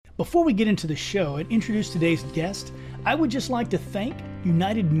Before we get into the show and introduce today's guest, I would just like to thank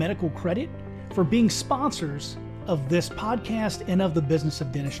United Medical Credit for being sponsors of this podcast and of the business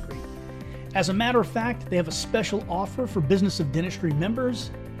of dentistry. As a matter of fact, they have a special offer for business of dentistry members,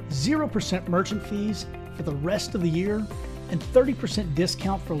 0% merchant fees for the rest of the year, and 30%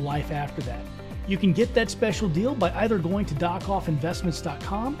 discount for life after that. You can get that special deal by either going to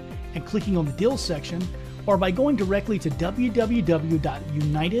docoffinvestments.com and clicking on the deals section, or by going directly to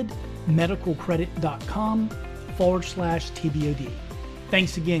www.unitedmedicalcredit.com/TBOD.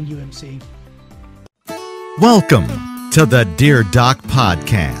 Thanks again, UMC. Welcome to the Dear Doc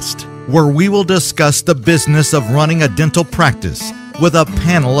Podcast, where we will discuss the business of running a dental practice with a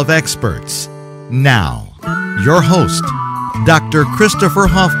panel of experts. Now, your host, Dr. Christopher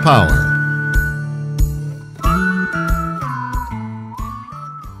Hoffpower.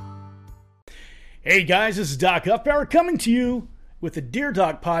 Hey guys, this is Doc Hoffpower coming to you with the Dear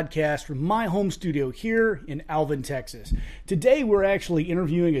Doc Podcast from my home studio here in Alvin, Texas. Today we're actually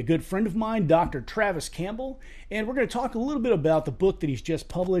interviewing a good friend of mine, Dr. Travis Campbell, and we're going to talk a little bit about the book that he's just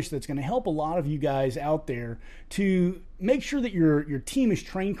published that's going to help a lot of you guys out there to make sure that your team is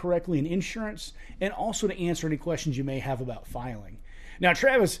trained correctly in insurance and also to answer any questions you may have about filing. Now,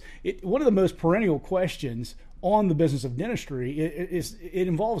 Travis, one of the most perennial questions on the business of dentistry it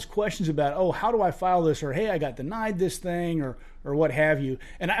involves questions about, oh, how do I file this? Or, hey, I got denied this thing, or what have you.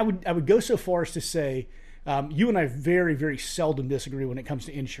 And I would go so far as to say, you and I very, very seldom disagree when it comes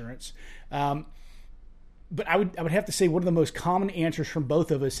to insurance. But I would have to say one of the most common answers from both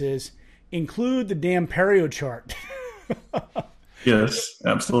of us is include the damn perio chart. Yes,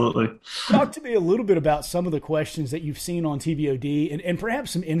 absolutely. Talk to me a little bit about some of the questions that you've seen on TBOD and perhaps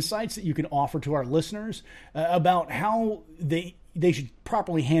some insights that you can offer to our listeners about how they should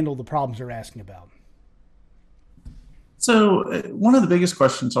properly handle the problems they're asking about. So one of the biggest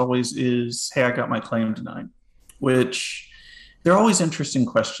questions always is, hey, I got my claim denied, which they're always interesting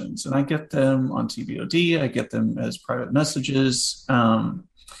questions. And I get them on TBOD. I get them as private messages.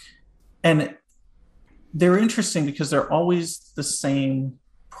 And they're interesting because they're always the same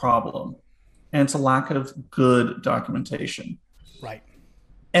problem, and it's a lack of good documentation. Right.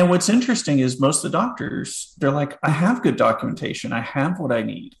 And what's interesting is most of the doctors, they're like, I have good documentation. I have what I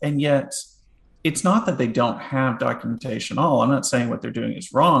need. And yet it's not that they don't have documentation at all. I'm not saying what they're doing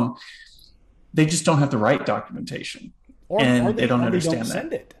is wrong. They just don't have the right documentation. Or they don't understand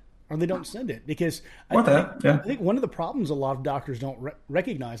that. Or they don't send it because I think one of the problems a lot of doctors don't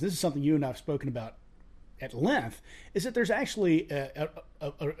recognize, this is something you and I have spoken about at length, is that there's actually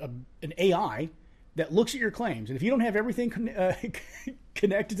an AI that looks at your claims. And if you don't have everything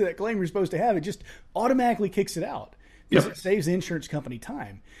connected to that claim you're supposed to have, it just automatically kicks it out because It saves the insurance company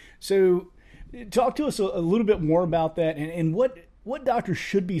time. So talk to us a little bit more about that and what doctors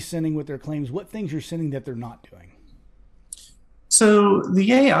should be sending with their claims, what things you're sending that they're not doing. So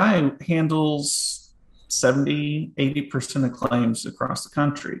the AI handles 70, 80% of claims across the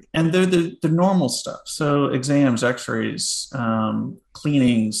country. And they're the normal stuff. So exams, x-rays,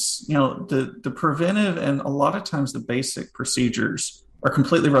 cleanings, the preventive and a lot of times the basic procedures are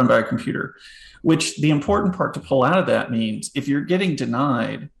completely run by a computer, which the important part to pull out of that means if you're getting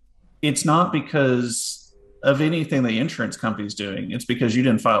denied, it's not because of anything the insurance company is doing. It's because you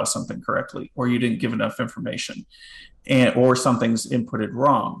didn't file something correctly or you didn't give enough information. Or something's inputted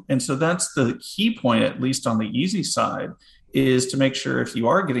wrong. And so that's the key point, at least on the easy side, is to make sure if you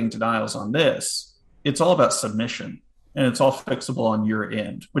are getting denials on this, it's all about submission and it's all fixable on your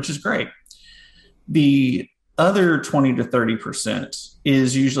end, which is great. The other 20 to 30%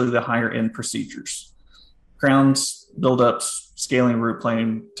 is usually the higher end procedures. Crowns, buildups, scaling root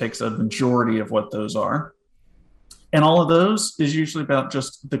plane takes a majority of what those are. And all of those is usually about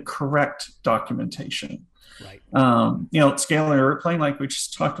just the correct documentation. Right. Scaling a root plane, like we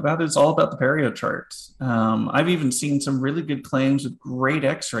just talked about, is all about the perio charts. I've even seen some really good claims with great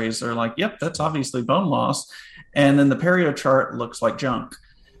x-rays. They're like, yep, that's obviously bone loss. And then the perio chart looks like junk.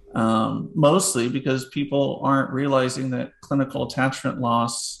 Mostly because people aren't realizing that clinical attachment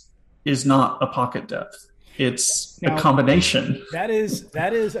loss is not a pocket depth. It's a combination. That is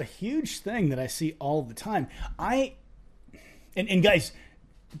a huge thing that I see all the time. And guys,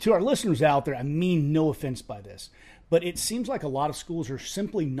 to our listeners out there, I mean no offense by this, but it seems like a lot of schools are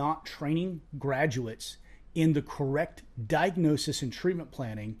simply not training graduates in the correct diagnosis and treatment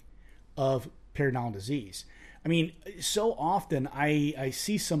planning of periodontal disease. I mean, so often I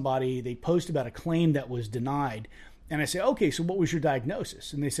see somebody, they post about a claim that was denied, and I say, okay, so what was your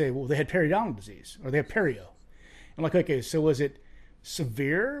diagnosis? And they say, well, they had periodontal disease, or they have perio. I'm like, okay, so was it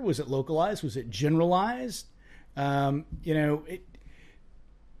severe? Was it localized? Was it generalized?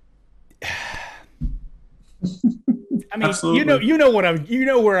 I mean, Absolutely. you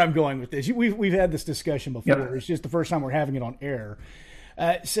know where I'm going with this. We've had this discussion before. Yep. It's just the first time we're having it on air.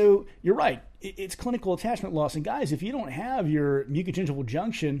 So you're right. It's clinical attachment loss. And guys, if you don't have your mucogingival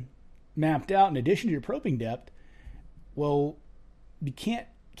junction mapped out in addition to your probing depth, well, you can't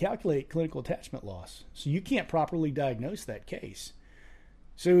calculate clinical attachment loss. So you can't properly diagnose that case.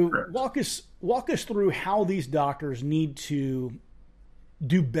 So Correct. walk us through how these doctors need to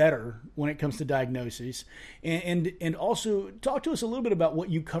do better when it comes to diagnosis, and also talk to us a little bit about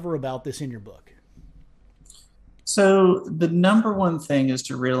what you cover about this in your book. So the number one thing is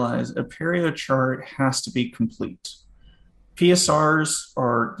to realize a perio chart has to be complete. PSRs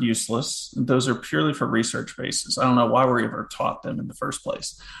are useless. Those are purely for research basis. I don't know why we ever taught them in the first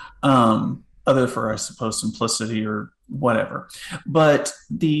place, other for, I suppose, simplicity or whatever. But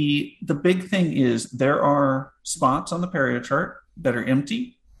the big thing is there are spots on the perio chart that are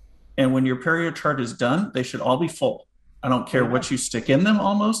empty. And when your perio chart is done, they should all be full. I don't care what you stick in them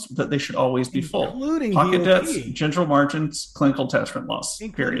almost, but they should always be full. Including Pocket BOP. depths, gingival margins, clinical attachment loss,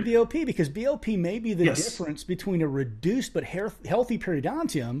 Including period. BOP, because BOP may be the difference between a reduced but healthy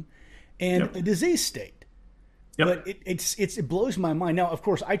periodontium and a disease state. Yep. But it blows my mind. Now, of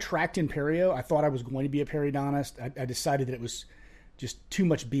course, I tracked in perio. I thought I was going to be a periodontist. I decided that it was just too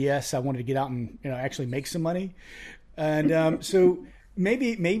much BS. I wanted to get out and actually make some money. And so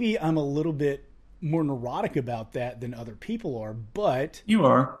maybe I'm a little bit more neurotic about that than other people are, but You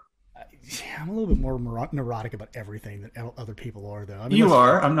are. I'm a little bit more neurotic about everything than other people are, though. I mean, You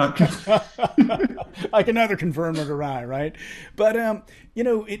are. I'm not. I can neither confirm nor deny, right? But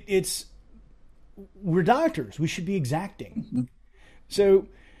it's we're doctors. We should be exacting. Mm-hmm. So,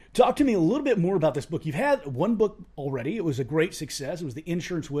 talk to me a little bit more about this book. You've had one book already. It was a great success. It was The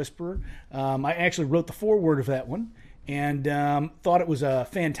Insurance Whisperer. I actually wrote the foreword of that one, and thought it was a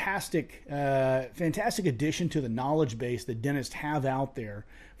fantastic addition to the knowledge base that dentists have out there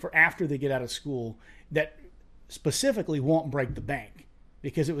for after they get out of school that specifically won't break the bank,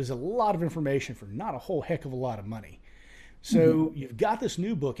 because it was a lot of information for not a whole heck of a lot of money. So you've got this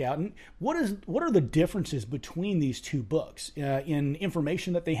new book out, and what are the differences between these two books in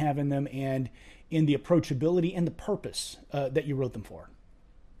information that they have in them and in the approachability and the purpose that you wrote them for?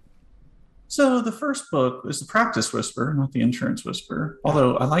 So the first book is The Practice Whisperer, not The Insurance Whisperer,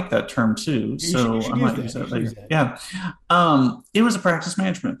 although I like that term too. So I might use that later. Yeah. It was a practice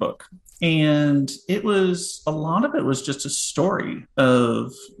management book. And a lot of it was just a story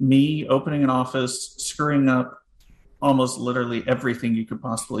of me opening an office, screwing up almost literally everything you could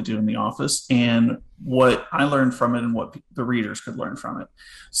possibly do in the office, and what I learned from it and what the readers could learn from it.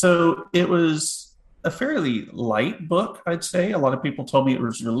 So it was a fairly light book, I'd say. A lot of people told me it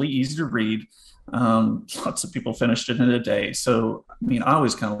was really easy to read. Lots of people finished it in a day. So, I mean, I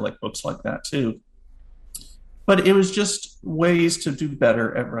always kind of like books like that too. But it was just ways to do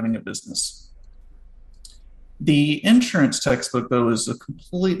better at running a business. The insurance textbook, though, is a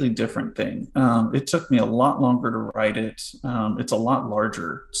completely different thing. It took me a lot longer to write it. It's a lot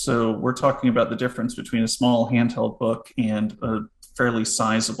larger. So we're talking about the difference between a small handheld book and a fairly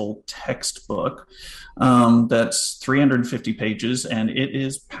sizable textbook that's 350 pages, and it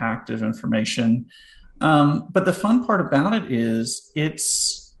is packed of information. But the fun part about it is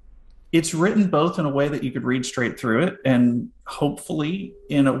it's written both in a way that you could read straight through it, and hopefully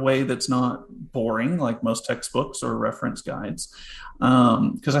in a way that's not boring like most textbooks or reference guides.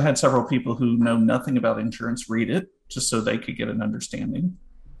 Because I had several people who know nothing about insurance read it just so they could get an understanding.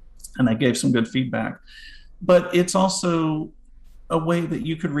 And I gave some good feedback. But it's also a way that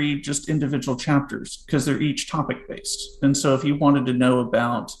you could read just individual chapters because they're each topic based. And so if you wanted to know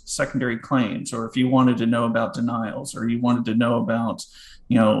about secondary claims, or if you wanted to know about denials, or you wanted to know about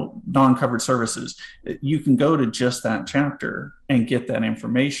non-covered services, you can go to just that chapter and get that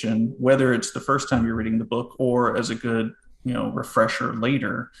information, whether it's the first time you're reading the book or as a good refresher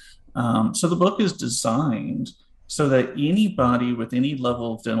later. So the book is designed so that anybody with any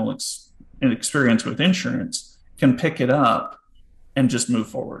level of dental experience with insurance can pick it up and just move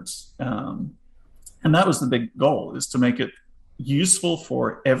forwards. And that was the big goal, is to make it useful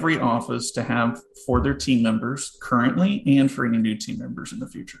for every office to have for their team members currently and for any new team members in the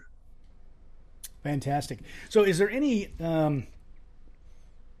future. Fantastic. So is there any, and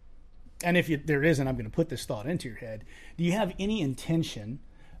if there isn't, I'm going to put this thought into your head. Do you have any intention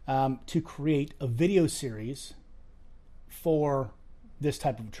to create a video series for this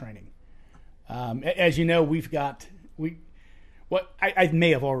type of training? As you know, I may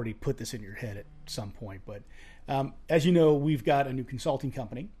have already put this in your head at some point, but as you know, we've got a new consulting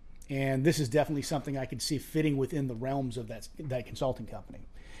company, and this is definitely something I could see fitting within the realms of that consulting company.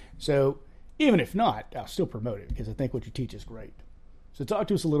 So Even if not, I'll still promote it because I think what you teach is great. So talk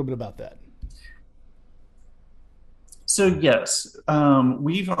to us a little bit about that. So yes,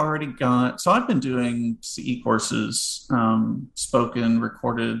 we've already got, so I've been doing CE courses, spoken,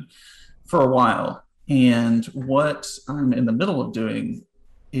 recorded for a while. And what I'm in the middle of doing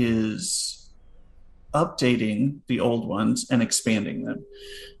is updating the old ones and expanding them.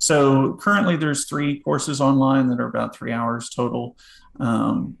 So currently there's 3 courses online that are about 3 hours total.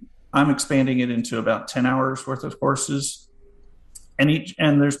 I'm expanding it into about 10 hours worth of courses.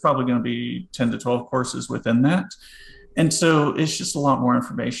 And there's probably going to be 10 to 12 courses within that. And so it's just a lot more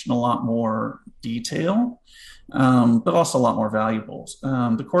information, a lot more detail, but also a lot more valuable.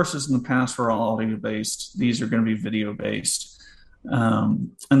 The courses in the past were all audio based. These are going to be video based.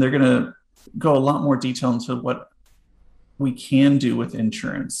 And they're going to go a lot more detail into what we can do with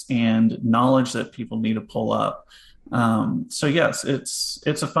insurance and knowledge that people need to pull up. So yes, it's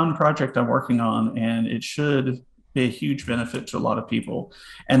a fun project I'm working on, and it should be a huge benefit to a lot of people.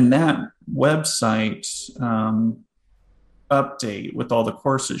 And that website, update with all the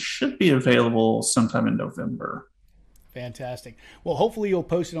courses should be available sometime in November. Fantastic. Well, hopefully you'll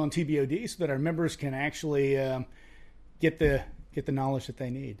post it on TBOD so that our members can actually get the knowledge that they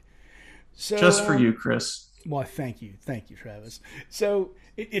need. So just for you, Chris. Well, thank you, Travis. So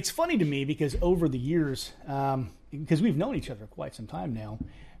it's funny to me because over the years, because we've known each other quite some time now,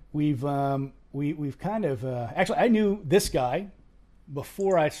 we've kind of actually I knew this guy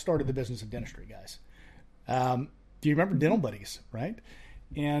before I started the business of dentistry, guys. Do you remember Dental Buddies, right?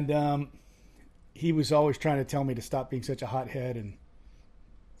 And he was always trying to tell me to stop being such a hothead and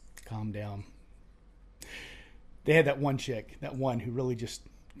calm down. They had that one chick, that one who really just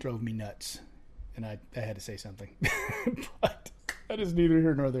drove me nuts. And I had to say something. But that is neither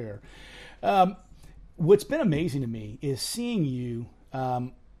here nor there. What's been amazing to me is seeing you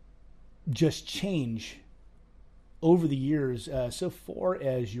just change over the years so far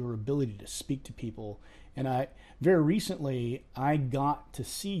as your ability to speak to people. And very recently, I got to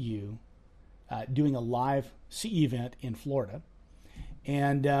see you doing a live CE event in Florida.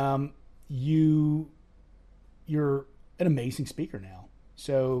 And you're an amazing speaker now.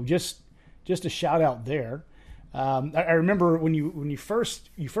 So just a shout out there. I remember when you first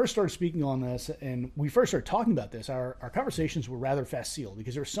started speaking on this, and we first started talking about this, our conversations were rather fast sealed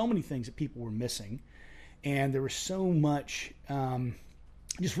because there were so many things that people were missing, and there was so much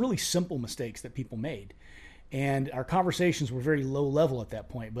just really simple mistakes that people made. And our conversations were very low level at that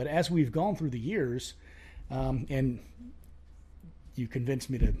point. But as we've gone through the years, and you convinced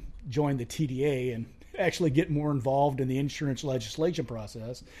me to join the TDA and actually get more involved in the insurance legislation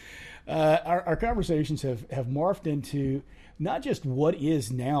process, our conversations have morphed into not just what is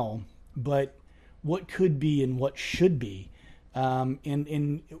now, but what could be and what should be.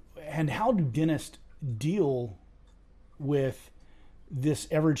 And how do dentists deal with this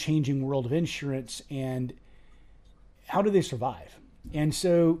ever-changing world of insurance, and how do they survive? And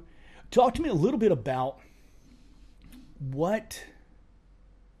so talk to me a little bit about what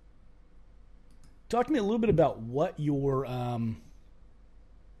your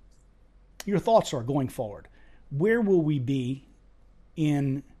thoughts are going forward. Where will we be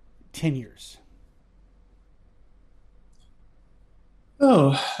in 10 years?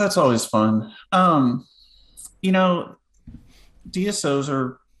 Oh, that's always fun. DSOs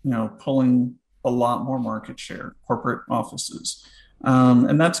are, pulling a lot more market share, corporate offices.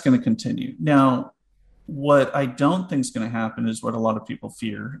 And that's going to continue. Now, what I don't think is going to happen is what a lot of people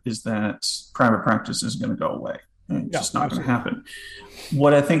fear, is that private practice is going to go away. It's just not going to happen.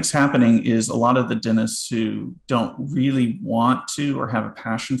 What I think is happening is a lot of the dentists who don't really want to or have a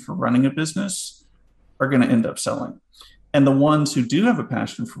passion for running a business are going to end up selling. And the ones who do have a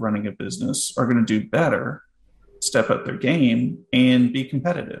passion for running a business are going to do better, step up their game, and be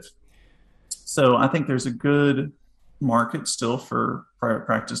competitive. So I think there's a good market still for private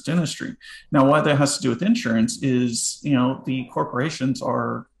practice dentistry. Now, why that has to do with insurance is, the corporations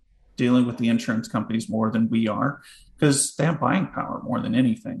are dealing with the insurance companies more than we are because they have buying power more than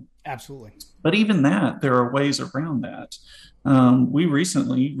anything. Absolutely. But even that, there are ways around that. We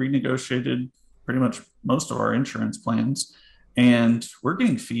recently renegotiated pretty much most of our insurance plans, and we're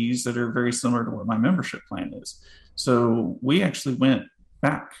getting fees that are very similar to what my membership plan is. So we actually went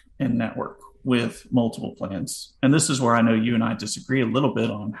back in network with multiple plans. And this is where I know you and I disagree a little bit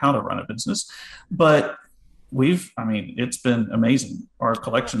on how to run a business, but it's been amazing. Our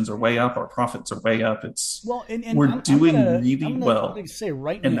collections are way up. Our profits are way up. We're doing really well say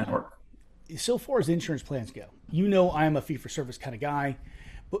right in now, network. So far as insurance plans go, I'm a fee-for-service kind of guy,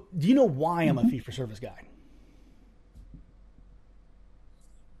 but do you know why I'm a fee-for-service guy?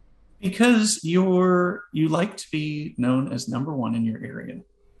 Because you like to be known as number one in your area.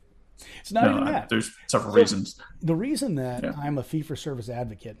 It's not even that. There's several reasons. The reason that I'm a fee-for-service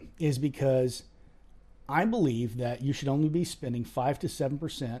advocate is because I believe that you should only be spending 5 to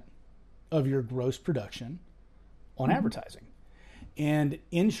 7% of your gross production on advertising. And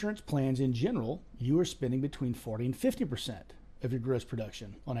insurance plans in general, you are spending between 40 and 50% of your gross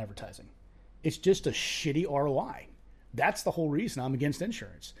production on advertising. It's just a shitty ROI. That's the whole reason I'm against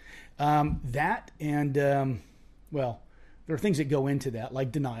insurance. That and, there are things that go into that,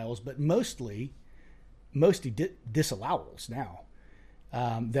 like denials, but mostly disallowals now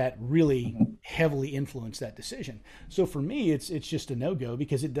that really heavily influence that decision. So for me, it's just a no-go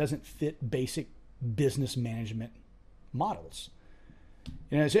because it doesn't fit basic business management models.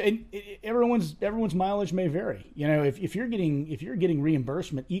 So everyone's mileage may vary. If you're getting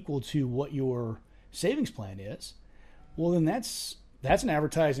reimbursement equal to what your savings plan is, well, then that's an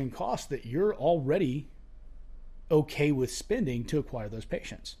advertising cost that you're already okay with spending to acquire those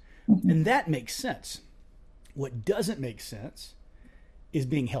patients. And that makes sense. What doesn't make sense is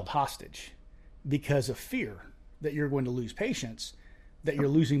being held hostage because of fear that you're going to lose patients that you're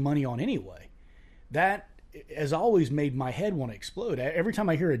losing money on anyway. That has always made my head want to explode. Every time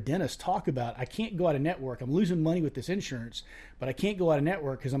I hear a dentist talk about, I can't go out of network, I'm losing money with this insurance, but I can't go out of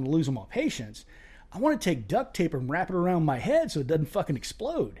network because I'm going to lose all my patients, I want to take duct tape and wrap it around my head so it doesn't fucking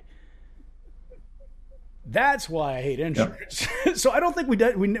explode. That's why I hate insurance. Yep. So I don't think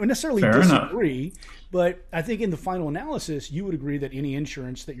we necessarily disagree, but I think in the final analysis, you would agree that any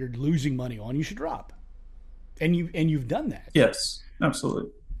insurance that you're losing money on, you should drop. And you've done that. Yes,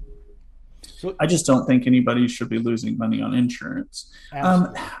 absolutely. So I just don't think anybody should be losing money on insurance.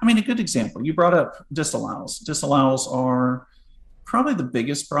 A good example, you brought up disallowals. Disallowals are probably the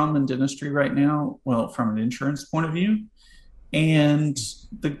biggest problem in dentistry right now, well, from an insurance point of view. And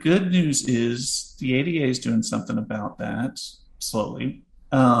the good news is the ADA is doing something about that slowly.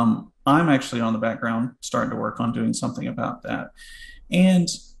 I'm actually on the background starting to work on doing something about that. And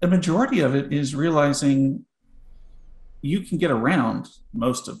the majority of it is realizing you can get around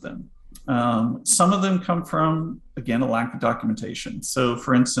most of them. Some of them come from, again, a lack of documentation. So,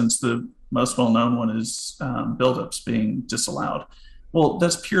 for instance, the most well-known one is buildups being disallowed. Well,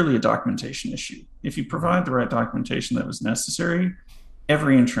 that's purely a documentation issue. If you provide the right documentation that was necessary,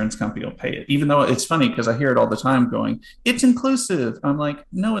 every insurance company will pay it. Even though it's funny because I hear it all the time going, it's inclusive. I'm like,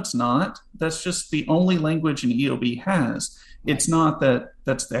 no, it's not. That's just the only language an EOB has. It's not that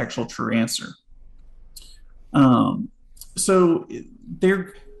that's the actual true answer. So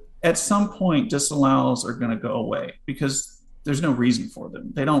they're at some point, disallowals are going to go away because there's no reason for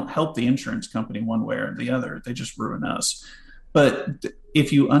them. They don't help the insurance company one way or the other. They just ruin us. But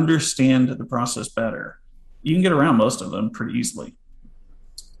if you understand the process better, you can get around most of them pretty easily.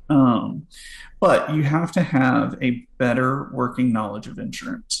 But you have to have a better working knowledge of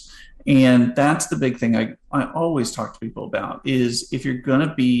insurance. And that's the big thing I always talk to people about is if you're going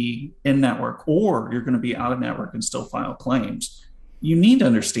to be in network or you're going to be out of network and still file claims, you need to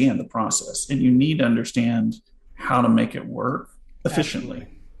understand the process and you need to understand how to make it work efficiently.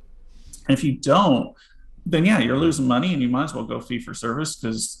 Absolutely. And if you don't, then you're losing money and you might as well go fee for service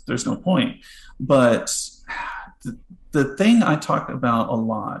because there's no point. But the thing I talk about a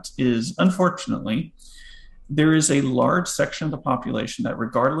lot is, unfortunately, there is a large section of the population that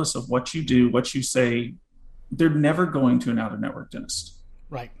regardless of what you do, what you say, they're never going to an out-of-network dentist.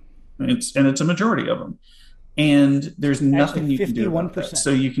 Right. It's a majority of them. And there's nothing you can do about that.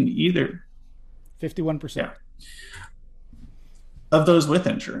 So you can either 51% of those with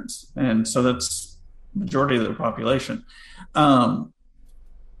insurance. And so that's majority of the population.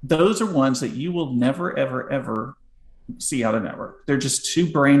 Those are ones that you will never, ever, ever see out of network. They're just too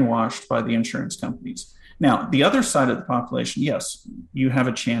brainwashed by the insurance companies. Now, the other side of the population, yes, you have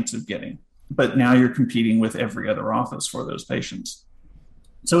a chance of getting, but now you're competing with every other office for those patients.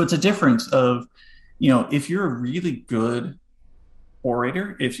 So it's a difference of, if you're a really good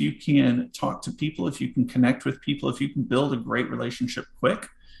orator, if you can talk to people, if you can connect with people, if you can build a great relationship quick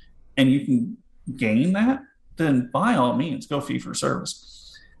and you can gain that, then by all means, go fee for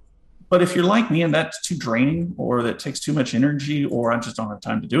service. But if you're like me and that's too draining or that takes too much energy or I just don't have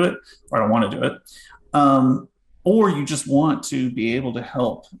time to do it or I don't want to do it, or you just want to be able to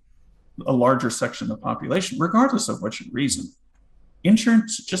help a larger section of the population, regardless of what your reason,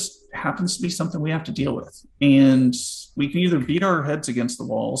 insurance just happens to be something we have to deal with. And we can either beat our heads against the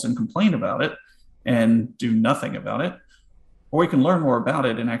walls and complain about it and do nothing about it, or we can learn more about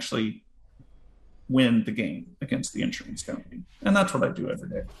it and actually win the game against the insurance company. And that's what I do every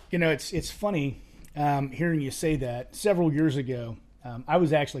day. It's funny hearing you say that. Several years ago, I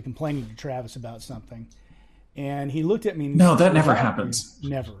was actually complaining to Travis about something, and he looked at me. And no, that never happens.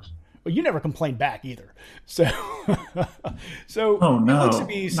 Never. Well, you never complained back either. So, oh no, he looks at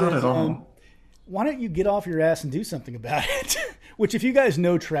me and says, not at all. why don't you get off your ass and do something about it? Which, if you guys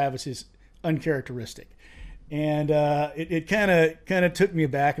know Travis, is uncharacteristic. And it kind of took me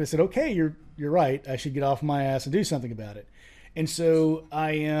aback, and I said, okay, you're right. I should get off my ass and do something about it. And so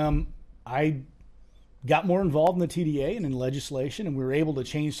I got more involved in the TDA and in legislation, and we were able to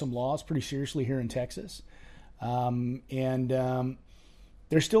change some laws pretty seriously here in Texas. There's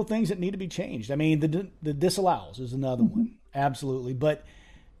still things that need to be changed. I mean, the disallows is another one, absolutely. But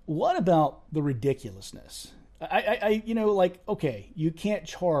what about the ridiculousness? Okay, you can't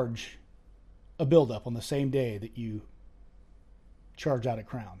charge a buildup on the same day that you charge out a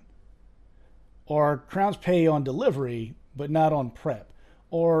crown. Or crowns pay on delivery, but not on prep.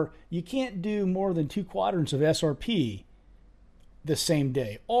 Or you can't do more than 2 quadrants of SRP the same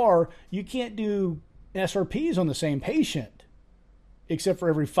day. Or you can't do SRPs on the same patient, except for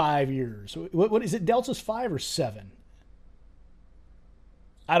every 5 years. What is it? Delta's 5 or 7?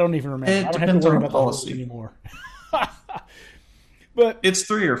 I don't even remember. I don't have to worry about policy anymore. But it's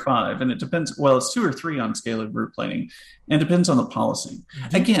 3 or 5, and it depends. Well, it's 2 or 3 on scale of group planning, and it depends on the policy.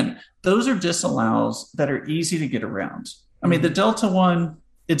 Mm-hmm. Again, those are disallows that are easy to get around. I mean, the Delta one,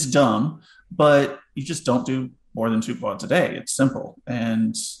 it's dumb, but you just don't do more than 2 quads a day. It's simple,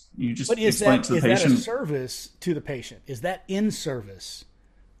 and you just explain it to the patient. Is that a service to the patient? Is that in service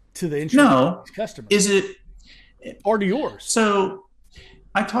to the insurance customer? Is it, or to yours? So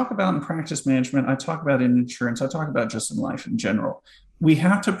I talk about in practice management, I talk about in insurance, I talk about just in life in general. We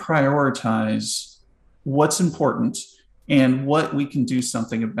have to prioritize what's important and what we can do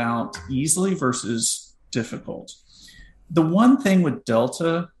something about easily versus difficult. The one thing with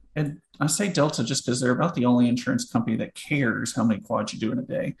Delta, and I say Delta just because they're about the only insurance company that cares how many quads you do in a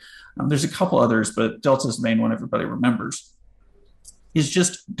day. There's a couple others, but Delta's the main one everybody remembers, is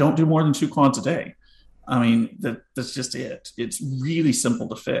just don't do more than 2 quads a day. I mean, that's just it. It's really simple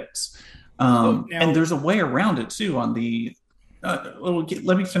to fix. And there's a way around it too on the,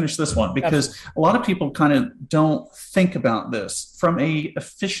 let me finish this one, because a lot of people kind of don't think about this from a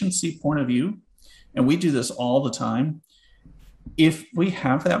efficiency point of view. And we do this all the time. If we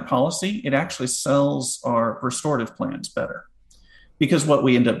have that policy, it actually sells our restorative plans better. Because what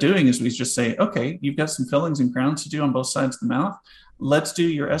we end up doing is we just say, okay, you've got some fillings and crowns to do on both sides of the mouth. Let's do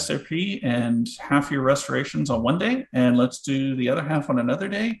your SRP and half your restorations on one day, and let's do the other half on another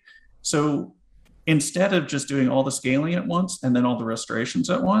day. So instead of just doing all the scaling at once and then all the restorations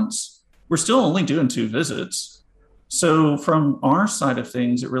at once, we're still only doing 2 visits. So from our side of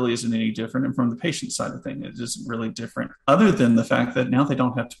things, it really isn't any different. And from the patient side of things, it isn't really different, other than the fact that now they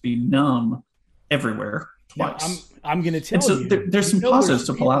don't have to be numb everywhere twice. I'm going to tell you. There's some positives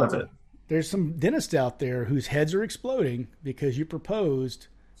to pull out of it. There's some dentists out there whose heads are exploding because you proposed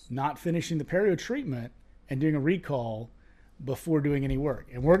not finishing the perio treatment and doing a recall before doing any work.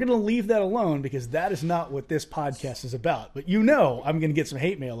 And we're going to leave that alone because that is not what this podcast is about. But I'm going to get some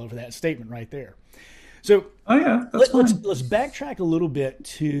hate mail over that statement right there. So let's backtrack a little bit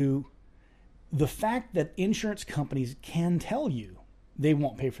to the fact that insurance companies can tell you they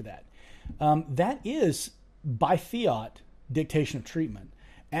won't pay for that. That is by fiat dictation of treatment.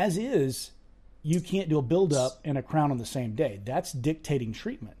 As is, you can't do a buildup and a crown on the same day. That's dictating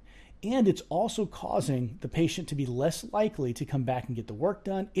treatment. And it's also causing the patient to be less likely to come back and get the work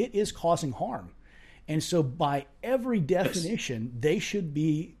done. It is causing harm. And so by every definition, they should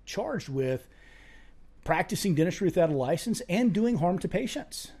be charged with practicing dentistry without a license and doing harm to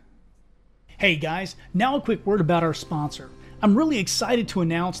patients. Hey guys, now a quick word about our sponsor. I'm really excited to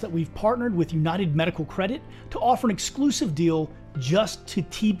announce that we've partnered with United Medical Credit to offer an exclusive deal just to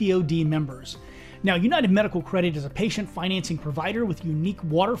TBOD members. Now, United Medical Credit is a patient financing provider with a unique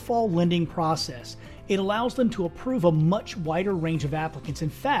waterfall lending process. It allows them to approve a much wider range of applicants. In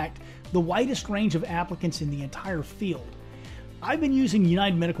fact, the widest range of applicants in the entire field. I've been using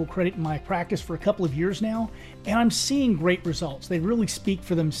United Medical Credit in my practice for a couple of years now, and I'm seeing great results. They really speak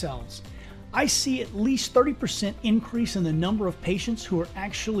for themselves. I see at least 30% increase in the number of patients who are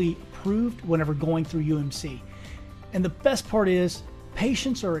actually approved whenever going through UMC. And the best part is,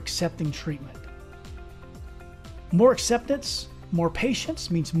 patients are accepting treatment. More acceptance, more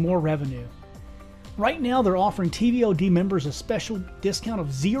patients means more revenue. Right now, they're offering TVOD members a special discount of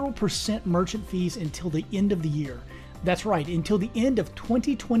 0% merchant fees until the end of the year. That's right, until the end of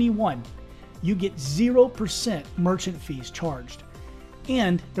 2021, you get 0% merchant fees charged.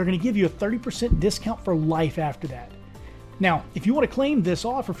 And they're going to give you a 30% discount for life after that. Now, if you want to claim this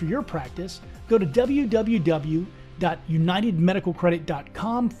offer for your practice, go to www.unitedmed.com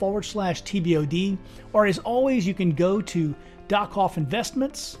www.unitedmedicalcredit.com/TBOD. Or as always, you can go to Doc Hoff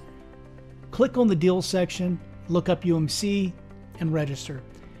Investments, click on the deals section, look up UMC, and register.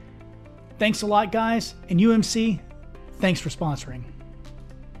 Thanks a lot, guys. And UMC, thanks for sponsoring.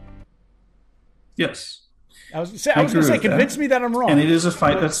 Yes. I was going to say, convince me that I'm wrong. And it is a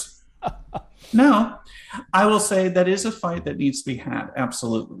fight that's... No, I will say that is a fight that needs to be had.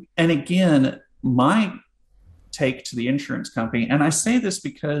 Absolutely. And again, my take to the insurance company, and I say this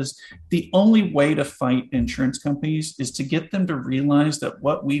because the only way to fight insurance companies is to get them to realize that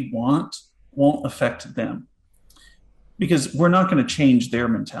what we want won't affect them. Because we're not going to change their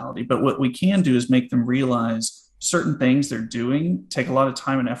mentality. But what we can do is make them realize certain things they're doing take a lot of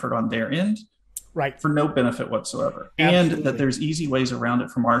time and effort on their end, right, for no benefit whatsoever. Absolutely. And that there's easy ways around it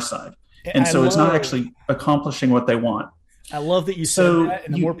from our side. And so it's not actually accomplishing what they want. I love that you said that.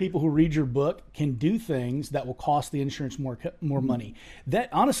 And the more people who read your book can do things that will cost the insurance more money. That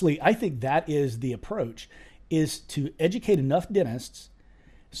honestly, I think that is the approach, is to educate enough dentists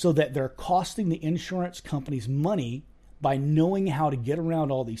so that they're costing the insurance companies money by knowing how to get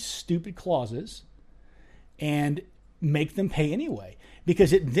around all these stupid clauses and make them pay anyway.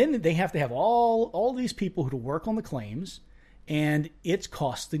 Because then they have to have all these people who to work on the claims, and it's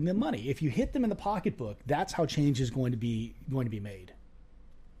costing them money. If you hit them in the pocketbook, that's how change is going to be made.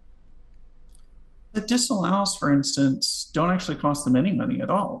 The disallows, for instance, don't actually cost them any money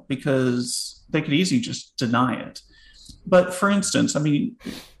at all because they could easily just deny it. But for instance, I mean,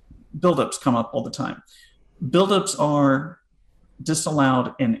 buildups come up all the time. Buildups are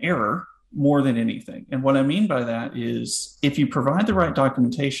disallowed in error more than anything. And what I mean by that is if you provide the right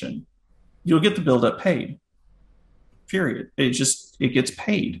documentation, you'll get the buildup paid. Period. It gets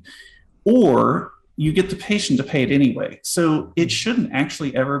paid. Or you get the patient to pay it anyway. So it shouldn't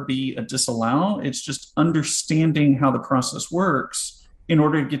actually ever be a disallow. It's just understanding how the process works in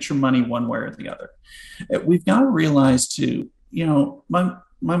order to get your money one way or the other. We've got to realize too,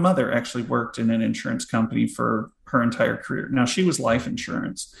 my mother actually worked in an insurance company for her entire career. Now, she was life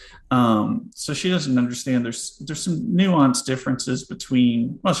insurance. So she doesn't understand. There's some nuanced differences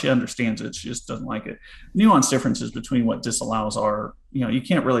between, well, she understands it. She just doesn't like it. Nuanced differences between what disallows are. You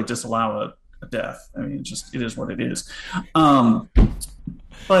can't really disallow a death. I mean, it is what it is. But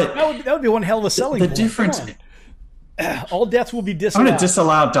that would be one hell of a selling point. The difference... All deaths will be disallowed. I'm going to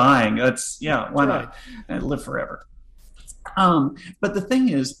disallow dying. Why not? And live forever. But the thing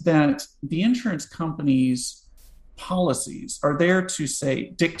is that the insurance companies' policies are there to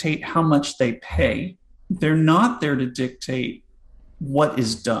dictate how much they pay. They're not there to dictate what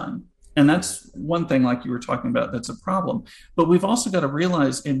is done. And that's one thing, like you were talking about, that's a problem. But we've also got to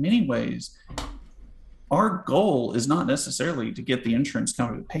realize in many ways, our goal is not necessarily to get the insurance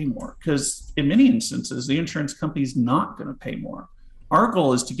company to pay more, because in many instances, the insurance company is not going to pay more. Our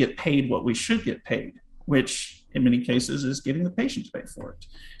goal is to get paid what we should get paid, which in many cases is getting the patient to pay for it.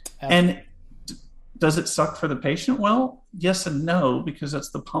 And does it suck for the patient? Well, yes and no, because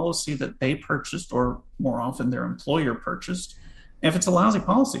that's the policy that they purchased, or more often their employer purchased. And if it's a lousy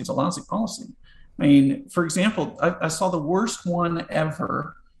policy, it's a lousy policy. I mean, for example, I saw the worst one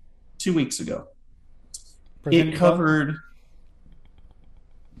ever 2 weeks ago. It covered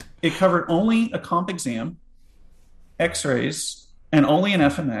only a comp exam, x-rays, and only an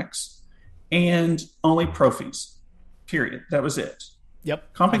FMX, and only prophies, period. That was it.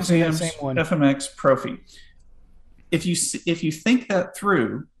 Yep. Comp exams, FMX, prophy. If you think that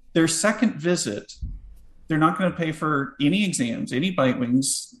through, their second visit, they're not going to pay for any exams, any bite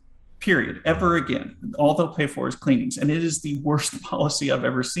wings, period, ever again. All they'll pay for is cleanings. And it is the worst policy I've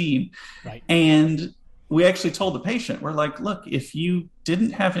ever seen. Right. And we actually told the patient, we're like, look, if you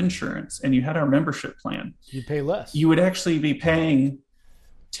didn't have insurance and you had our membership plan, you'd pay less. You would actually be paying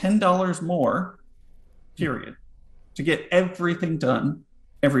 $10 more, period, to get everything done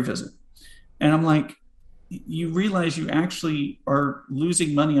every visit. And I'm like, you realize you actually are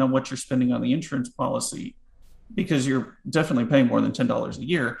losing money on what you're spending on the insurance policy, because you're definitely paying more than $10 a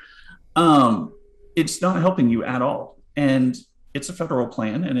year. It's not helping you at all. And it's a federal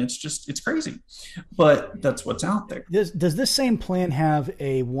plan, and it's crazy, but that's what's out there. Does this same plan have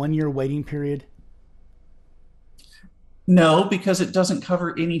a 1-year waiting period? No, because it doesn't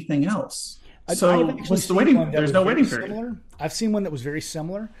cover anything else. So what's the waiting? There's no waiting period. Similar. I've seen one that was very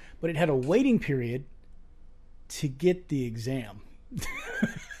similar, but it had a waiting period to get the exam.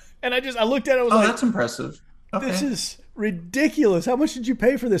 And I looked at it, I was like, that's impressive. Okay. This is ridiculous. How much did you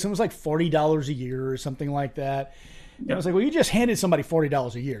pay for this? And it was like $40 a year or something like that. Yep. I was like, well, you just handed somebody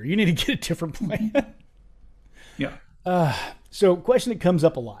 $40 a year. You need to get a different plan. Yeah. So question that comes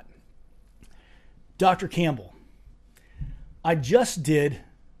up a lot. Dr. Campbell, I just did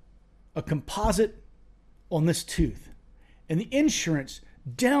a composite on this tooth, and the insurance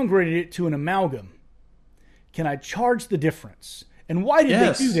downgraded it to an amalgam. Can I charge the difference? And why did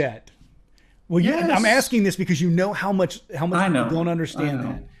they do that? Well, I'm asking this because you know how much people don't understand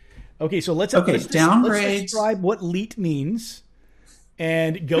that. Okay, so let's describe what LEAT means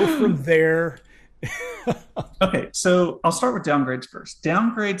and go from there. Okay, so I'll start with downgrades first.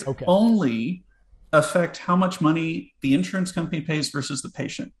 Downgrades only affect how much money the insurance company pays versus the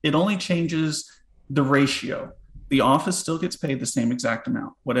patient. It only changes the ratio. The office still gets paid the same exact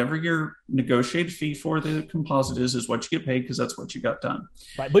amount. Whatever your negotiated fee for the composite is what you get paid because that's what you got done.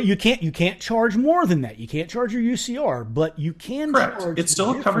 Right, but you can't charge more than that. You can't charge your UCR, but you can charge. It's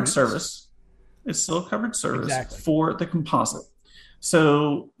still a covered service. It's still a covered service for the composite.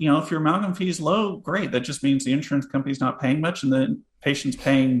 So, if your amalgam fee is low, great. That just means the insurance company's not paying much and the patient's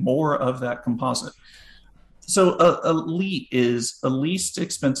paying more of that composite. So a LEAT is a least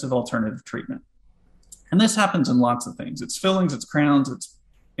expensive alternative treatment. And this happens in lots of things. It's fillings, it's crowns, it's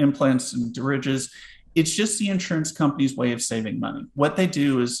implants and ridges. It's just the insurance company's way of saving money. What they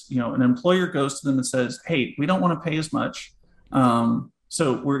do is, an employer goes to them and says, hey, we don't want to pay as much.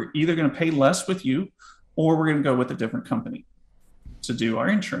 So we're either going to pay less with you or we're going to go with a different company to do our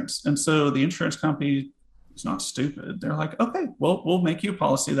insurance. And so the insurance company is not stupid. They're like, okay, well, we'll make you a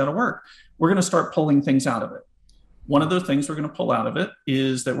policy that'll work. We're going to start pulling things out of it. One of the things we're going to pull out of it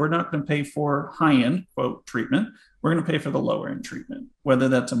is that we're not going to pay for high-end, quote, treatment. We're going to pay for the lower-end treatment, whether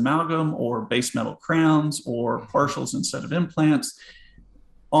that's amalgam or base metal crowns or partials instead of implants.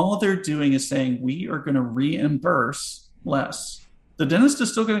 All they're doing is saying we are going to reimburse less. The dentist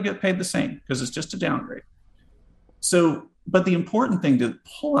is still going to get paid the same because it's just a downgrade. So, but the important thing to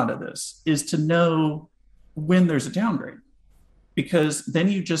pull out of this is to know when there's a downgrade, because then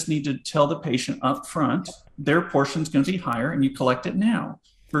you just need to tell the patient up front their portion is going to be higher and you collect it now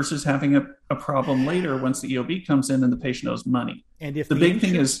versus having a problem later once the EOB comes in and the patient owes money. And if the big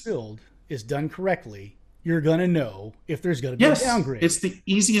thing is done correctly, you're going to know if there's going to be a downgrade. It's the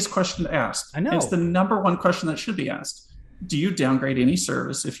easiest question to ask. I know. It's the number one question that should be asked. Do you downgrade any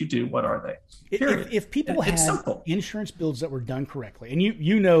service? If you do, what are they? If people had insurance bills that were done correctly, and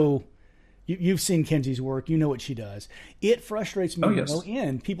you've seen Kenzie's work, you know what she does. It frustrates me to no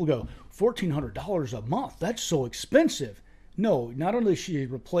end. People go, $1,400 a month, that's so expensive. No, not only is she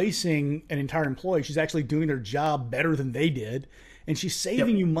replacing an entire employee, she's actually doing their job better than they did. And she's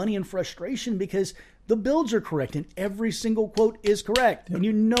saving you money and frustration because the bills are correct and every single quote is correct. And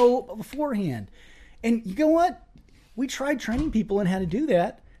you know beforehand. And you know what? We tried training people in how to do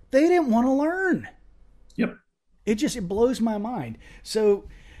that. They didn't want to learn. Yep. It blows my mind. So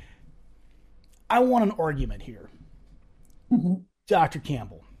I want an argument here. Mm-hmm. Dr.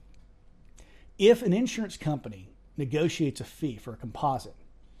 Campbell, if an insurance company negotiates a fee for a composite,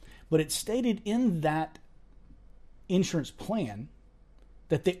 but it's stated in that insurance plan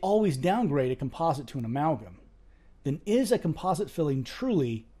that they always downgrade a composite to an amalgam, then is a composite filling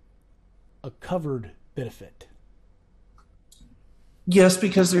truly a covered benefit? Yes,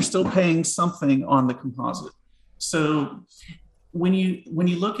 because they're still paying something on the composite. So when you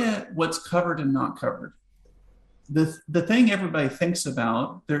look at what's covered and not covered, the thing everybody thinks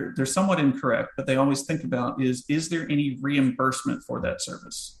about, they're somewhat incorrect, but they always think about is there any reimbursement for that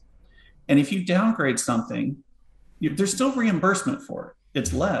service? And if you downgrade something, there's still reimbursement for it.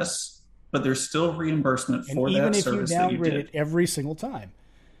 It's less, but there's still reimbursement for that service that you did. Even if you downgrade it every single time.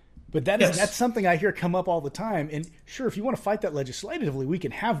 But that's something I hear come up all the time. And sure, if you want to fight that legislatively, we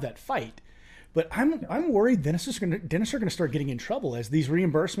can have that fight. But I'm worried dentists are going to start getting in trouble as these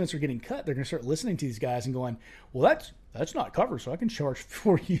reimbursements are getting cut. They're going to start listening to these guys and going, well, that's not covered, so I can charge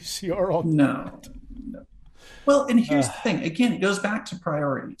for UCR all No. Well, and here's the thing. Again, it goes back to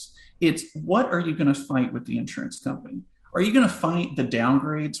priorities. It's what are you going to fight with the insurance company? Are you going to fight the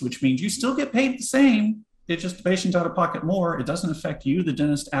downgrades, which means you still get paid the same? It's just the patient's out of pocket more. It doesn't affect you, the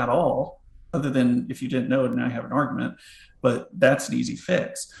dentist, at all, other than if you didn't know it, now you have an argument. But that's an easy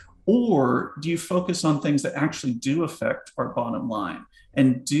fix. Or do you focus on things that actually do affect our bottom line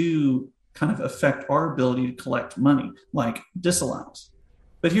and do kind of affect our ability to collect money, like disallows?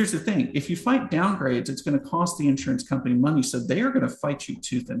 But here's the thing. If you fight downgrades, it's going to cost the insurance company money, so they are going to fight you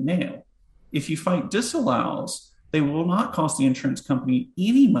tooth and nail. If you fight disallows, they will not cost the insurance company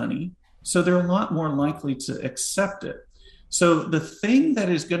any money, so they're a lot more likely to accept it. So the thing that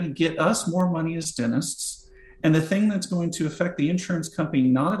is going to get us more money as dentists, and the thing that's going to affect the insurance company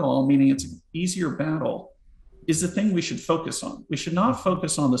not at all, meaning it's an easier battle, is the thing we should focus on. We should not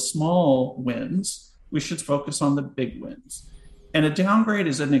focus on the small wins. We should focus on the big wins. And a downgrade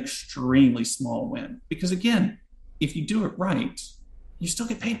is an extremely small win because, again, if you do it right, you still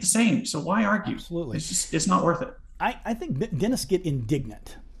get paid the same. So why argue? Absolutely. It's not worth it. I think dentists get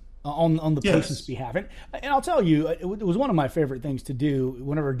indignant on the Yes. patient's behalf. And I'll tell you, it was one of my favorite things to do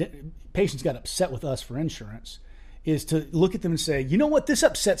whenever patients got upset with us for insurance, is to look at them and say, you know what, this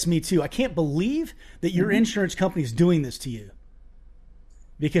upsets me too. I can't believe that your insurance company is doing this to you.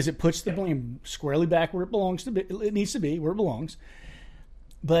 Because it puts the blame squarely back where it belongs to be. It needs to be where it belongs.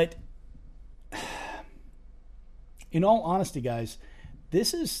 But in all honesty, guys,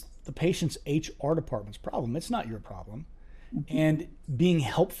 this is the patient's HR department's problem. It's not your problem. And being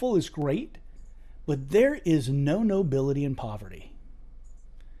helpful is great, but there is no nobility in poverty.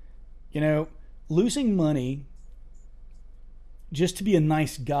 You know, losing money just to be a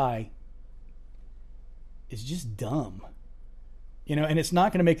nice guy is just dumb. You know, and it's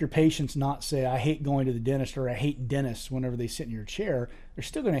not going to make your patients not say, I hate going to the dentist, or I hate dentists whenever they sit in your chair. They're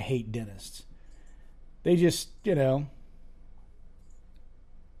still going to hate dentists. They just, you know,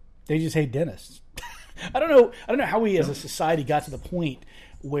 they just hate dentists. I don't know how we as a society got to the point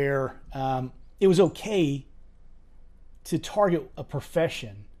where it was okay to target a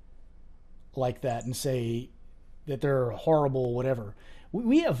profession like that and say that they're horrible, whatever.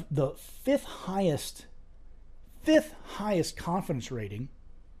 We have the fifth highest confidence rating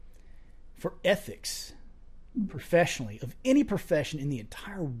for ethics professionally of any profession in the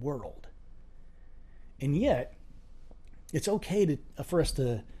entire world. And yet, it's okay for us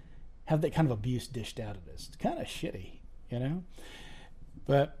to have that kind of abuse dished out of us. It's kind of shitty, you know?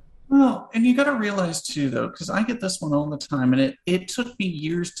 But well, and you got to realize too, though, because I get this one all the time, and it took me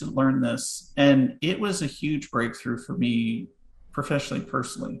years to learn this, and it was a huge breakthrough for me professionally,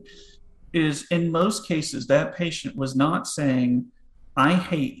 personally, is in most cases, that patient was not saying, I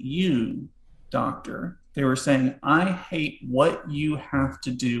hate you, doctor. They were saying, I hate what you have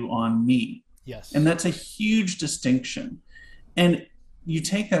to do on me. yes. And that's a huge distinction. And you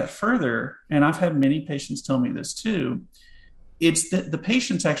take that further, and I've had many patients tell me this too, it's that the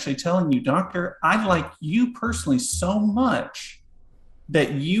patient's actually telling you, doctor, I like you personally so much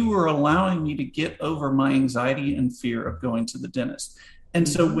that you are allowing me to get over my anxiety and fear of going to the dentist. And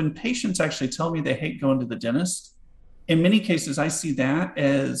so when patients actually tell me they hate going to the dentist, in many cases, I see that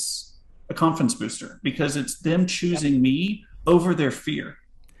as a confidence booster, because it's them choosing me over their fear.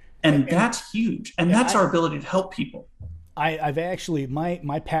 And that's huge. And that's our ability to help people. I've actually,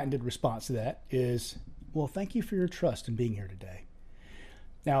 my patented response to that is, well, thank you for your trust in being here today.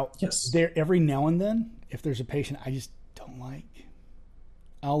 Now, yes, there every now and then, if there's a patient I just don't like,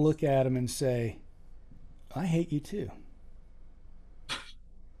 I'll look at them and say, I hate you too.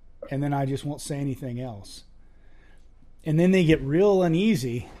 And then I just won't say anything else. And then they get real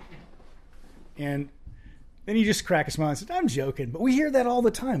uneasy. And then you just crack a smile and say, I'm joking. But we hear that all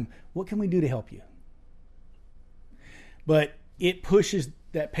the time. What can we do to help you? But it pushes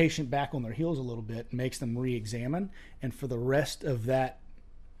that patient back on their heels a little bit and makes them re-examine. And for the rest of that,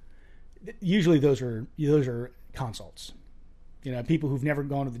 usually those are consults. You know, people who've never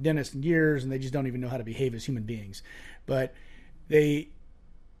gone to the dentist in years and they just don't even know how to behave as human beings. But they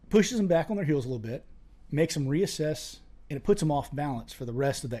pushes them back on their heels a little bit, makes them reassess, and it puts them off balance for the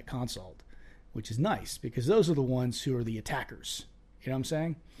rest of that consult, which is nice because those are the ones who are the attackers. You know what I'm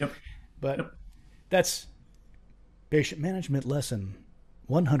saying? Yep. But that's Patient Management Lesson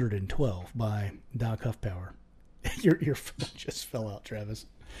 112 by Doc Huffpower. Your phone just fell out, Travis.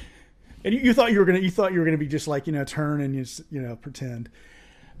 And you thought you were gonna be just like, you know, turn and pretend.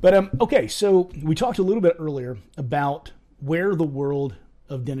 But okay, so we talked a little bit earlier about where the world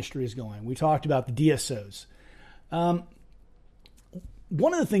of dentistry is going. We talked about the DSOs.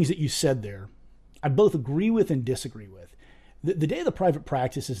 One of the things that you said there, I both agree with and disagree with. The day of the private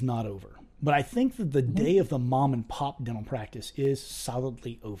practice is not over, but I think that the day of the mom and pop dental practice is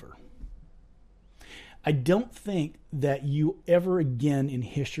solidly over. I don't think that you ever again in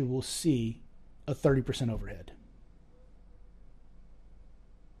history will see a 30% overhead.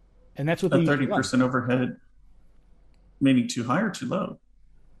 And that's what a 30% overhead, meaning too high or too low?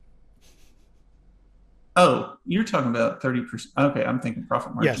 Oh, you're talking about 30%. Okay, I'm thinking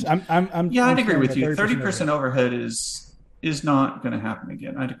profit margin. Yes, I'm I'd agree with you. 30% overhead is not going to happen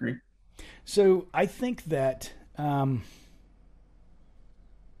again. I'd agree. So I think that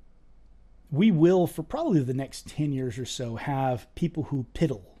we will, for probably the next 10 years or so, have people who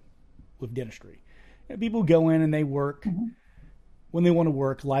piddle with dentistry. You know, people go in and they work when they want to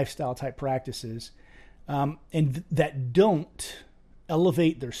work, lifestyle type practices, and that don't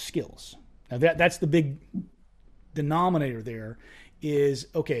elevate their skills. Now that's the big denominator there is,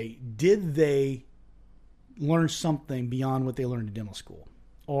 okay, did they learn something beyond what they learned in dental school?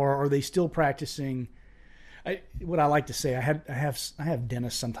 Or are they still practicing? What I like to say, I have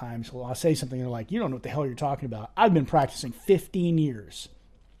dentists sometimes. Well, I'll say something, and they're like, "You don't know what the hell you're talking about." I've been practicing 15 years,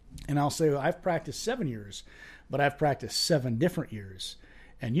 and I'll say, well, "I've practiced 7 years, but I've practiced 7 different years,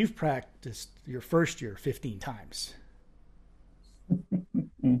 and you've practiced your first year 15 times."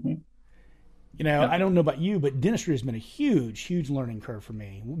 Mm-hmm. You know, I don't know about you, but dentistry has been a huge, huge learning curve for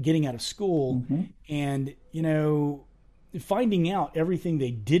me. Getting out of school, and finding out everything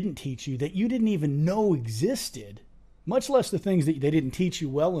they didn't teach you that you didn't even know existed, much less the things that they didn't teach you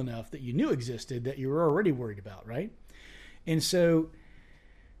well enough that you knew existed that you were already worried about, right? And so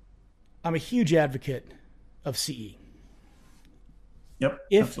I'm a huge advocate of CE. Yep.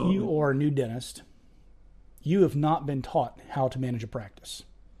 If absolutely. you are a new dentist, you have not been taught how to manage a practice.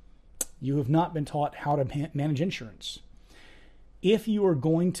 You have not been taught how to manage insurance. If you are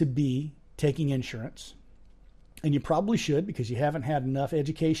going to be taking insurance, and you probably should because you haven't had enough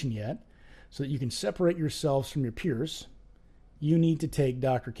education yet so that you can separate yourselves from your peers, you need to take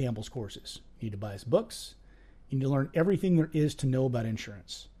Dr. Campbell's courses. You need to buy his books. You need to learn everything there is to know about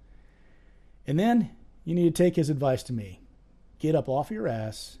insurance. And then you need to take his advice to me. Get up off your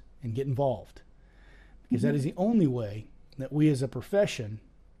ass and get involved. Because that is the only way that we as a profession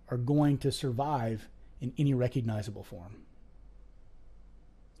are going to survive in any recognizable form.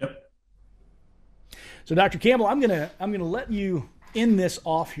 Yep. So, Dr. Campbell, I'm gonna let you end this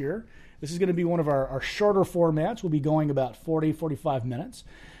off here. This is going to be one of our shorter formats. We'll be going about 40, 45 minutes.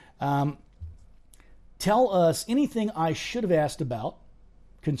 Tell us anything I should have asked about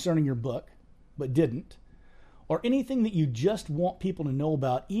concerning your book, but didn't, or anything that you just want people to know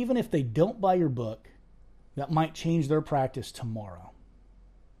about, even if they don't buy your book, that might change their practice tomorrow.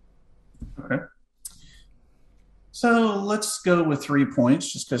 Okay. So let's go with 3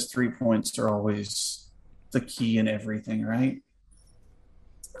 points, just because 3 points are always the key in everything, right?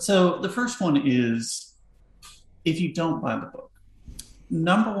 So the first one is, if you don't buy the book,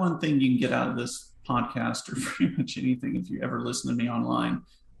 number one thing you can get out of this podcast, or pretty much anything if you ever listen to me online,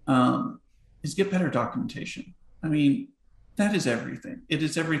 is get better documentation. I mean, that is everything. It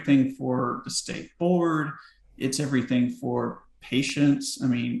is everything for the state board. It's everything for patients. I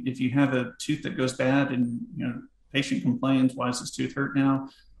mean, if you have a tooth that goes bad and patient complains, "Why is this tooth hurt now?"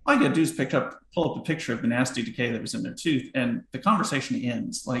 All you got to do is pull up a picture of the nasty decay that was in their tooth, and the conversation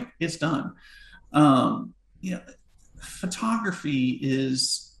ends. Like, it's done. Photography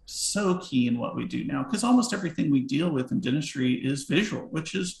is so key in what we do now, because almost everything we deal with in dentistry is visual,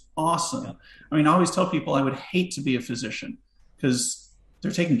 which is awesome. Yeah. I mean, I always tell people I would hate to be a physician because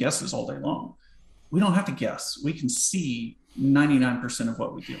they're taking guesses all day long. We don't have to guess. We can see 99% of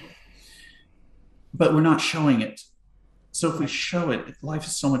what we deal with, but we're not showing it. So if we show it, life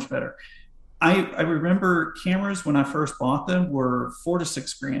is so much better. I remember cameras when I first bought them were $4,000 to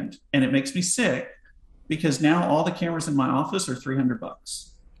 $6,000, and it makes me sick because now all the cameras in my office are $300.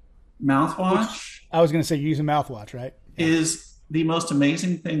 Mouthwash. I was going to say, use a mouthwash, right? Is the most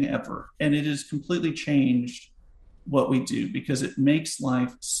amazing thing ever. And it has completely changed what we do because it makes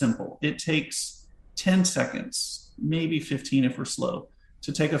life simple. It takes 10 seconds, maybe 15 if we're slow,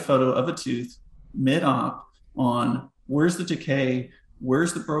 to take a photo of a tooth mid-op on where's the decay,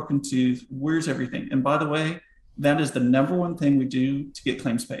 where's the broken tooth, where's everything. And by the way, that is the number one thing we do to get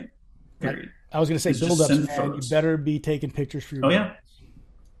claims paid, period. I was going to say, build-ups, man. You better be taking pictures for your yeah.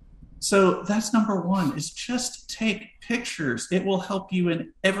 So that's number one, is just take pictures. It will help you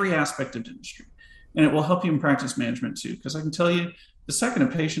in every aspect of dentistry. And it will help you in practice management too. Because I can tell you, the second a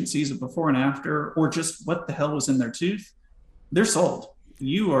patient sees a before and after, or just what the hell was in their tooth, they're sold.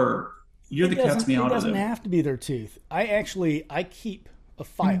 You're the cat's meow. It doesn't have to be their tooth. I keep a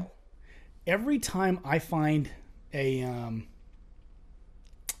file. Every time I find a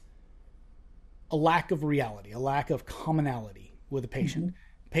lack of reality, a lack of commonality with a patient,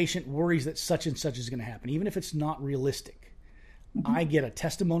 patient worries that such and such is going to happen, even if it's not realistic. I get a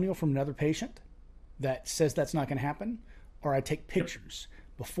testimonial from another patient that says that's not going to happen, or I take pictures,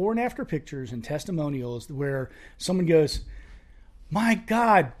 before and after pictures and testimonials where someone goes, "My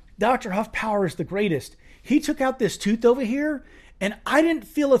God, Dr. Huff Power is the greatest. He took out this tooth over here, and I didn't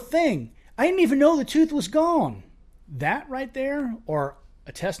feel a thing. I didn't even know the tooth was gone." That right there, or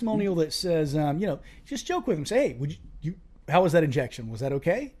a testimonial that says, just joke with him. Say, "Hey, how was that injection? Was that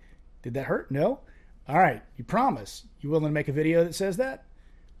okay? Did that hurt? No? All right, you promise. You willing to make a video that says that?"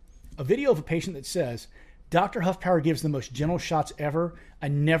 A video of a patient that says, "Dr. Huff Power gives the most gentle shots ever. I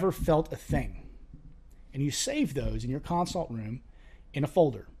never felt a thing." And you save those in your consult room in a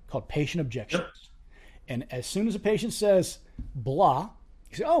folder called patient objections. Yep. And as soon as a patient says blah,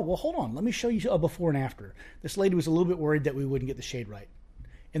 you say, "Oh, well, hold on. Let me show you a before and after. This lady was a little bit worried that we wouldn't get the shade right."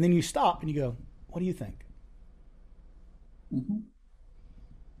 And then you stop and you go, "What do you think?" Mm-hmm.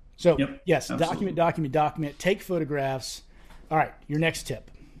 So, Yep, yes, absolutely. document, take photographs. All right, your next tip.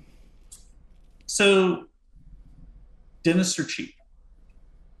 So dentists are cheap.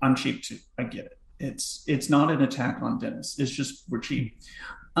 I'm cheap too. I get it. It's not an attack on dentists. It's just we're cheap.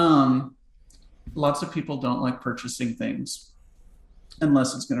 Um, Lots of people don't like purchasing things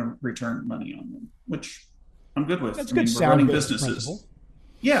unless it's going to return money on them, which I'm good with. That's I good mean, we're sound running business principle. businesses.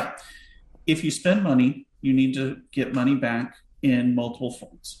 Yeah. If you spend money, you need to get money back in multiple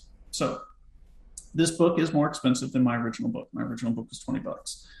folds. So this book is more expensive than my original book. My original book was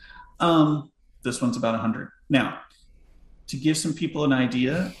 $20. This one's about 100. Now, to give some people an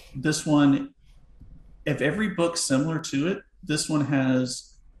idea, this one, if every book's similar to it, this one has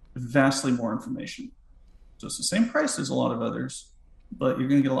vastly more information. So it's the same price as a lot of others, but you're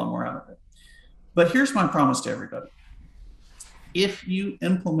going to get a lot more out of it. But here's my promise to everybody. If you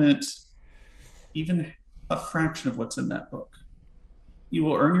implement even a fraction of what's in that book, you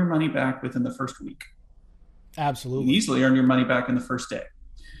will earn your money back within the first week. Absolutely. You easily earn your money back in the first day.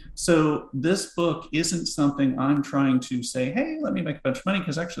 So this book isn't something I'm trying to say, hey, let me make a bunch of money,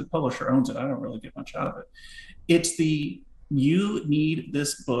 because actually the publisher owns it. I don't really get much out of it. It's you need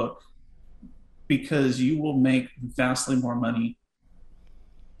this book because you will make vastly more money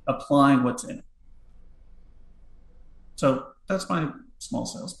applying what's in it. So that's my small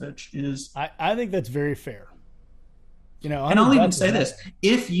sales pitch is. I think that's very fair. And I'll even say this,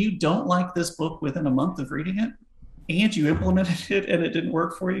 if you don't like this book within a month of reading it and you implemented it and it didn't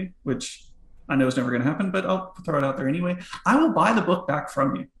work for you, which I know is never going to happen, but I'll throw it out there anyway, I will buy the book back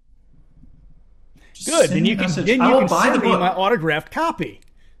from you. Good. And you can send me my autographed copy.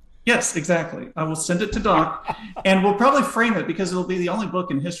 Yes, exactly. I will send it to Doc and we'll probably frame it because it'll be the only book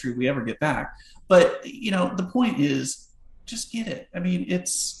in history we ever get back. But, the point is just get it. I mean,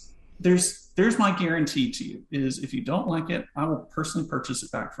 there's my guarantee to you is if you don't like it, I will personally purchase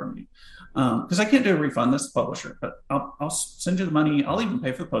it back from you. Because I can't do a refund. That's the publisher, but I'll send you the money. I'll even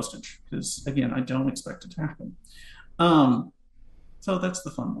pay for the postage because, again, I don't expect it to happen. So that's the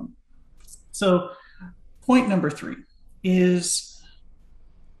fun one. So point number 3 is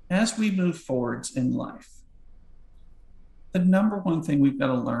as we move forwards in life, the number one thing we've got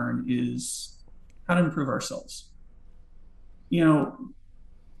to learn is how to improve ourselves.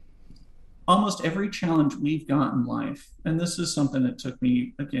 Almost every challenge we've got in life, and this is something that took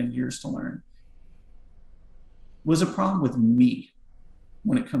me, again, years to learn, was a problem with me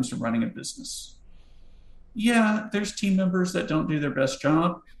when it comes to running a business. Yeah, there's team members that don't do their best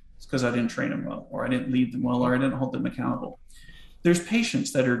job. It's because I didn't train them well, or I didn't lead them well, or I didn't hold them accountable. There's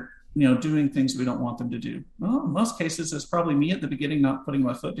patients that are, doing things we don't want them to do. Well, in most cases, it's probably me at the beginning not putting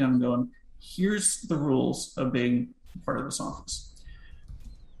my foot down and going, here's the rules of being part of this office.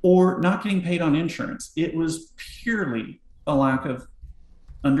 Or not getting paid on insurance. It was purely a lack of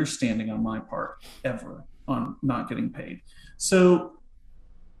understanding on my part ever on not getting paid. So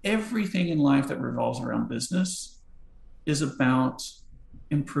everything in life that revolves around business is about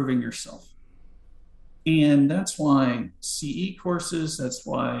improving yourself. And that's why CE courses, that's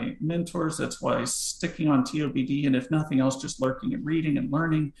why mentors, that's why sticking on TOBD, and if nothing else, just lurking and reading and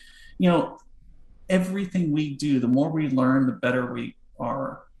learning. Everything we do, the more we learn, the better we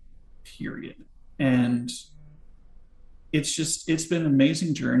are, period. And it's been an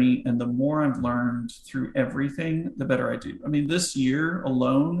amazing journey. And the more I've learned through everything, the better I do. I mean, this year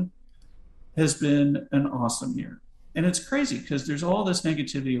alone has been an awesome year. And it's crazy because there's all this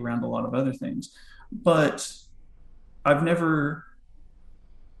negativity around a lot of other things, but I've never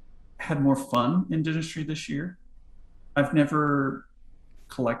had more fun in dentistry this year. I've never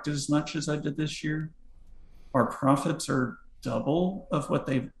collected as much as I did this year. Our profits are double of what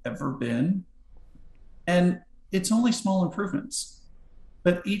they've ever been. And it's only small improvements,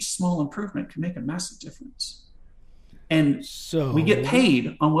 but each small improvement can make a massive difference. And so we get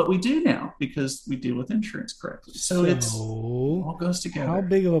paid on what we do now because we deal with insurance correctly. So it all goes together. How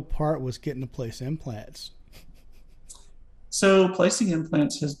big of a part was getting to place implants? So placing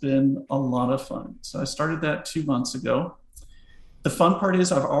implants has been a lot of fun. So I started that 2 months ago. The fun part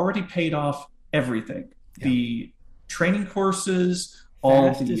is I've already paid off everything. Yeah. The training courses,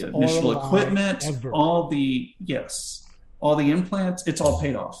 all the initial equipment, all the implants, it's all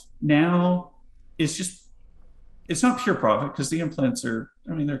paid off. Now it's not pure profit because the implants they're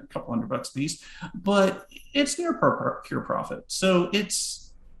a couple $100 a piece, but it's near pure profit. So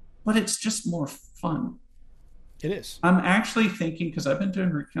it's just more fun. It is. I'm actually thinking, because I've been doing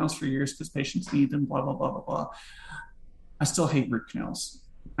root canals for years because patients need them, blah, blah, blah, blah, blah. I still hate root canals.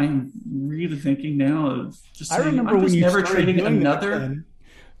 I'm really thinking now of just saying, I remember when you never started treating doing another.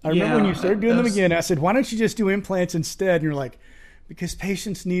 I remember when you started doing them again, I said, why don't you just do implants instead? And you're like, because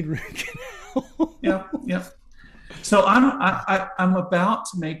patients need root canal. Yeah. So I'm about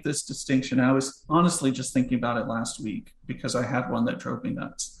to make this distinction. I was honestly just thinking about it last week because I had one that drove me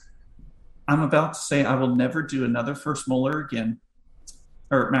nuts. I'm about to say I will never do another first molar again,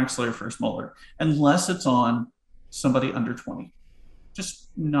 or maxillary first molar, unless it's on somebody under 20. Just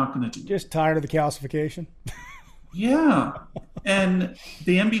not going to do it. Just tired of the calcification? Yeah. And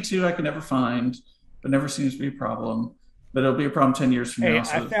the MB2 I can never find, but never seems to be a problem. But it'll be a problem 10 years from now.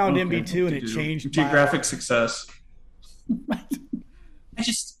 So I found MB2 and it changed geographic success.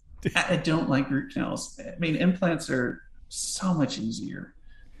 I don't like root canals. I mean, implants are so much easier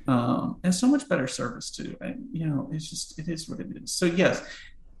and so much better service too. And, it is what it is. So yes,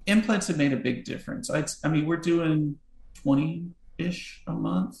 implants have made a big difference. I mean, we're doing 20-ish a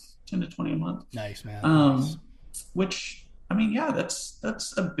month, 10 to 20 a month. Nice, man. Nice. Which, I mean, yeah,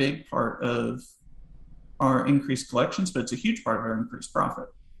 that's a big part of our increased collections, but it's a huge part of our increased profit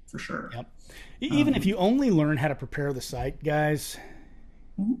for sure. Yep. Even if you only learn how to prepare the site, guys,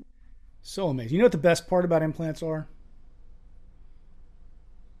 so amazing. You know what the best part about implants are?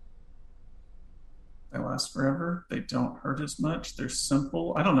 They last forever. They don't hurt as much. They're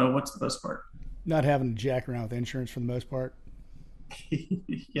simple. I don't know. What's the best part? Not having to jack around with insurance for the most part.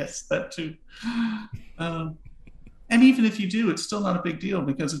 Yes, that too. And even if you do, it's still not a big deal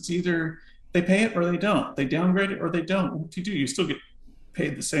because it's either they pay it or they don't. They downgrade it or they don't. What you do, you still get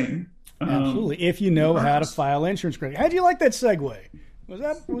paid the same. Absolutely. If you know how to file insurance credit. How'd you like that segue? Was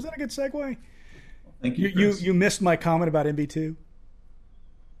that a good segue? Thank you. You missed my comment about MB2?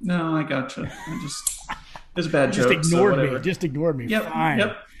 No, I gotcha. It was a bad joke. Just ignored me. Yep. Fine.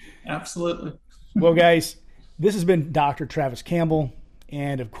 Yep. Absolutely. Well, guys, this has been Dr. Travis Campbell.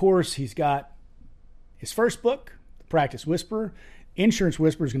 And of course, he's got his first book, The Practice Whisperer. Insurance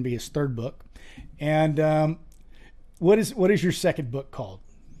Whisperer is going to be his third book. And what is your second book called?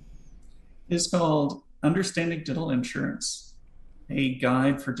 It's called Understanding Dental Insurance, a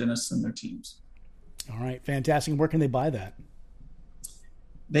guide for dentists and their teams. All right, fantastic. Where can they buy that?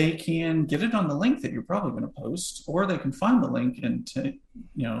 They can get it on the link that you're probably going to post, or they can find the link in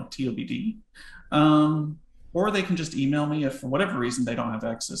TOBD, or they can just email me if for whatever reason they don't have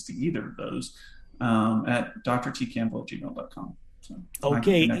access to either of those at drtcampbell@gmail.com. So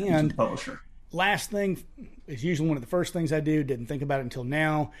okay, and publisher. Last thing is usually one of the first things I do. Didn't think about it until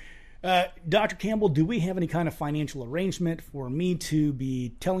now. Dr. Campbell, do we have any kind of financial arrangement for me to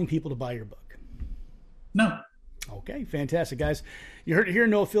be telling people to buy your book? No. Okay, fantastic, guys. You heard it here.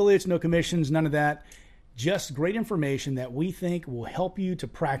 No affiliates, no commissions, none of that. Just great information that we think will help you to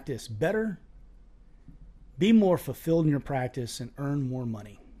practice better, be more fulfilled in your practice, and earn more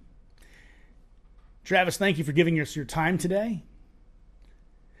money. Travis, thank you for giving us your time today.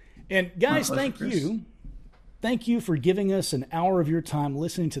 And guys, thank you. Thank you for giving us an hour of your time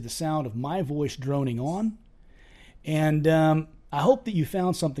listening to the sound of my voice droning on. And I hope that you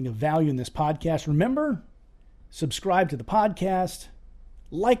found something of value in this podcast. Remember, subscribe to the podcast,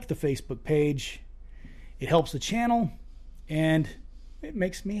 like the Facebook page. It helps the channel, and it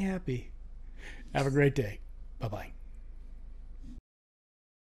makes me happy. Have a great day. Bye-bye.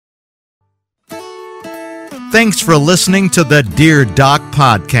 Thanks for listening to the Dear Doc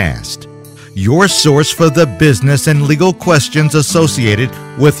Podcast, your source for the business and legal questions associated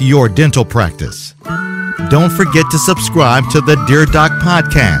with your dental practice. Don't forget to subscribe to the Dear Doc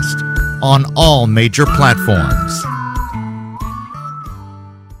Podcast on all major platforms.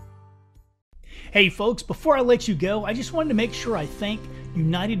 Hey folks, before I let you go, I just wanted to make sure I thank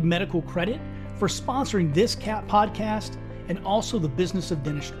United Medical Credit for sponsoring this podcast and also the business of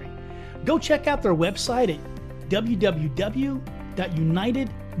dentistry. Go check out their website at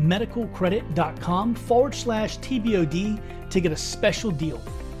www.unitedmedicalcredit.com/TBOD to get a special deal.